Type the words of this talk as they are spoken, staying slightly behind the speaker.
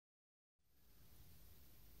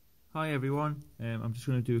Hi everyone, I'm just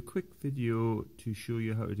going to do a quick video to show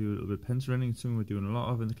you how to do a little bit of pencil running. It's something we're doing a lot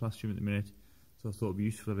of in the classroom at the minute, so I thought it would be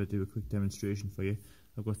useful if I do a quick demonstration for you.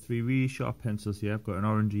 I've got three really sharp pencils here. I've got an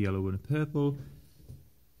orange, a yellow and a purple.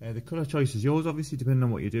 The colour choice is yours obviously depending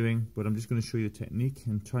on what you're doing, but I'm just going to show you the technique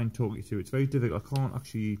and try and talk you through it. It's very difficult,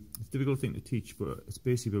 it's a difficult thing to teach, but it's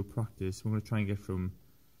basically about practice. I'm going to try and get from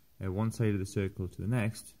one side of the circle to the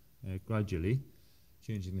next, gradually,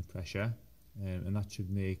 changing the pressure, and that should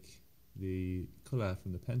make the colour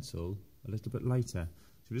from the pencil a little bit lighter.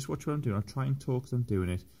 So just watch what I'm doing. I'll try and talk as I'm doing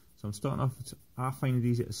it. So I'm starting off, I find it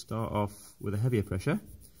easier to start off with a heavier pressure,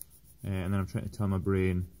 and then I'm trying to tell my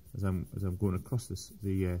brain as I'm going across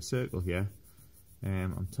the circle here,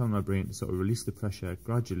 I'm telling my brain to sort of release the pressure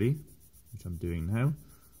gradually, which I'm doing now.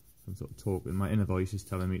 I'm sort of talking, my inner voice is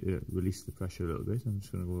telling me to release the pressure a little bit. I'm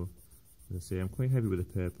just going to go, as I say, I'm quite heavy with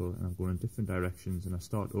the purple and I'm going in different directions and I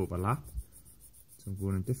start to overlap. So I'm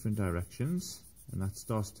going in different directions and that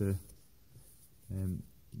starts to, you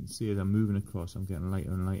can see as I'm moving across I'm getting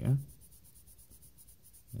lighter and lighter.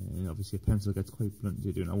 And obviously a pencil gets quite blunt as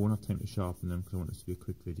you're doing. I won't have time to sharpen them because I want this to be a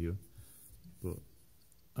quick video. But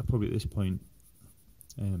I probably at this point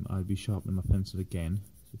I'll be sharpening my pencil again.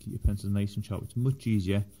 So keep your pencil nice and sharp. It's much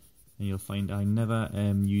easier, and you'll find I never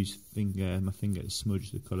use my finger to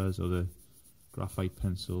smudge the colours or the graphite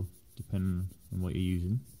pencil, depending on what you're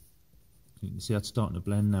using. You can see that's starting to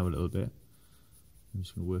blend now a little bit. I'm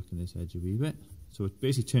just going to work on this edge a wee bit. So it's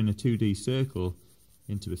basically turning a 2D circle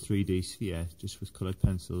into a 3D sphere just with coloured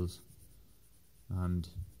pencils and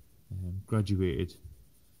graduated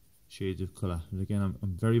shades of colour. And again,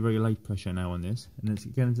 I'm very light pressure now on this, and it's,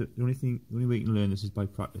 again, the only way you can learn this is by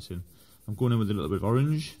practicing. I'm going in with a little bit of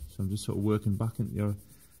orange, so I'm just sort of working back into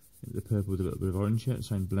the purple with a little bit of orange here to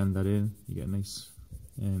try and blend that in. You get a nice,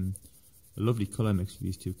 a lovely colour mix of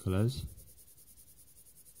these two colours.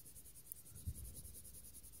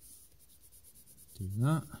 Do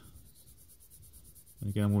that. And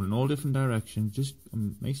again, I'm going in all different directions.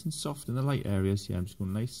 I'm nice and soft in the light areas here. I'm just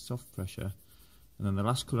going nice soft pressure. And then the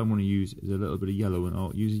last colour I'm going to use is a little bit of yellow, and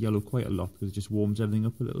I'll use yellow quite a lot because it just warms everything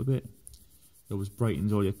up a little bit. It always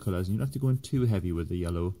brightens all your colours, and you don't have to go in too heavy with the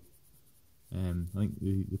yellow. I think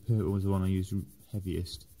the purple was the one I used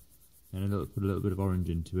heaviest. And put a little bit of orange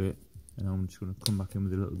into it, and I'm just going to come back in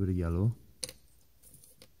with a little bit of yellow.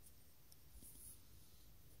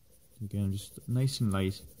 Again, just nice and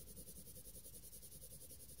light.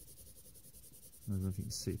 I don't know if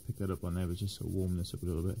you can pick that up on there, but just sort of warm this up a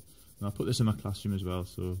little bit. And I'll put this in my classroom as well,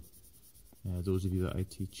 so those of you that I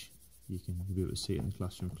teach, you'll be able to see it in the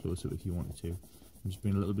classroom close up if you wanted to. I'm just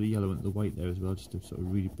bringing a little bit of yellow into the white there as well, just to sort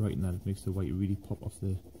of really brighten that. It makes the white really pop off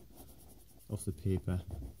the paper.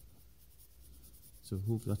 So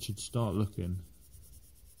hopefully that should start looking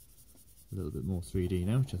a little bit more 3D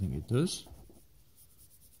now, which I think it does.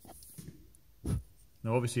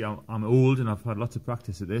 Now obviously I'm old and I've had lots of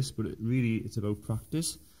practice at this, but it's about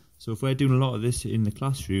practice. So if we're doing a lot of this in the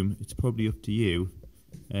classroom, it's probably up to you.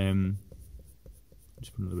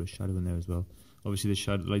 Just put a little bit of shadow in there as well. Obviously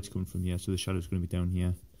the light's coming from here, so the shadow's going to be down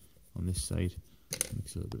here on this side.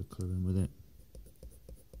 Mix a little bit of colour in with it.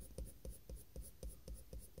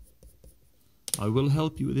 I will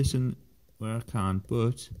help you with this where I can,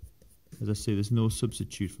 but as I say, there's no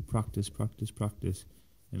substitute for practice,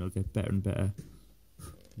 and it'll get better and better.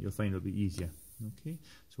 You'll find it'll be easier. Okay,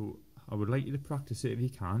 so I would like you to practice it if you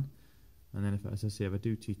can, and then as I say, if I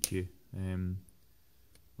do teach you,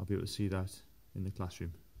 I'll be able to see that in the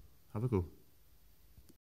classroom. Have a go.